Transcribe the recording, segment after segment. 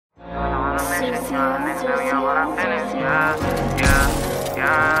Come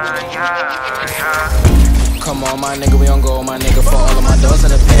on, my nigga, we on go, my nigga, for all of my doors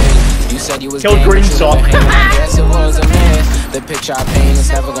in the pen. You said you was Kill green sock. I guess it was a man. The picture I paint is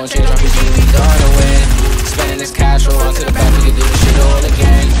never gonna change. RPG, we gonna win. Spending this cash, roll on to the back, we can do this shit all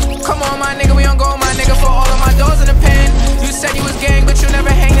again. Come on, my nigga, we on go, my nigga, for all of my doors in the pen. You said you was gang, but you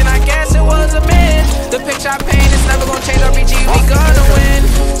never hanged, and I guess it was a man. The picture I paint is never gonna change. RPG, we gonna win.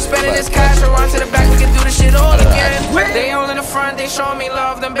 Spending this cash, roll on to the back, we can do this shit all again. They all in the front, they show me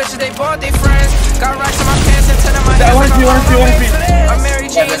love. Them bitches, they bought their friends. Got racks in my pants and 10 in my hands. I'm Mary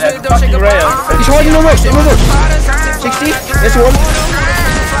Jane's with don't shake a ball. He's holding the rush, in the rush. 60, this one.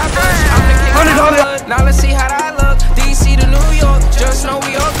 Now let's see how that look. DC to New York, just know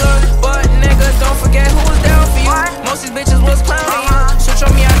we all good. But nigga, don't forget who was down for you. Most these bitches was clowning you. Switch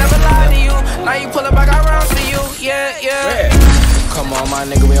on me, I never lied to you. Now you pull up, I got rounds for you. Yeah, yeah. Come on, my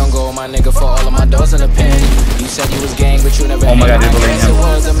nigga, we on go, my nigga, for all of my doors in the pen. You said you was gang, but you never. Oh my God, I guess it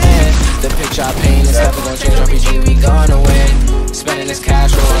was a man. The picture I paint is never gonna change. RPG, we gonna win. Spending this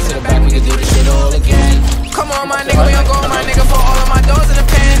cash, roll on to the back, we can do this shit all again. Come on, my nigga, we on go, my nigga, for all of my doors in the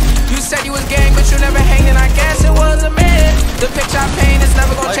pen. You said you was gang, but you never hanged, and I guess it was a man. The picture I paint is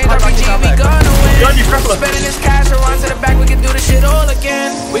never gonna change. RPG, we gonna win. Spending this cash, roll on to the back, we can do this shit all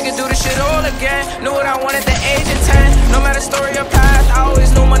again. We can do this shit all again. Knew what I wanted at the age of 10. No matter story or path, I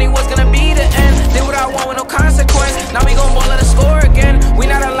always knew money was gonna be the end. Did what I want with no consequence. Now we gon' ball at the score again. We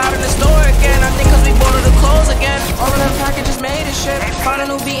not allowed in the store again. I think cause we bought all the clothes again. All of them packages made it shit. Found a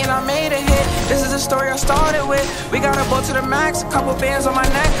new beat and I made a hit. This is the story I started with. We got a boat to the max, a couple bands on my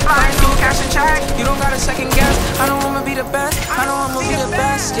neck. I ain't doing cash and check. You don't got a second guess. I know I'ma be the best. I know I'ma be the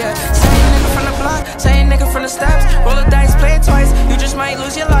best, yeah. Same nigga from the block, same nigga from the steps. Roll the dice, play it twice. You just might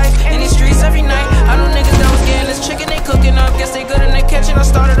lose your life in these streets every night. I know niggas that was getting this chicken, they cooking up. Guess they good in the kitchen. I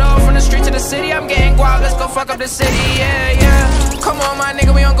started off from the street to the city. I'm getting guap, let's go fuck up the city, yeah, yeah. Come on, my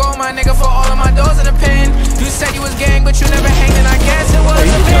nigga, we on go, my nigga, for all of my doors in the pen. You said you was gang, but you never hanged, and I guess it was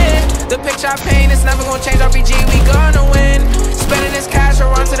a man. The picture I paint is never gonna change. RPG, we gonna win.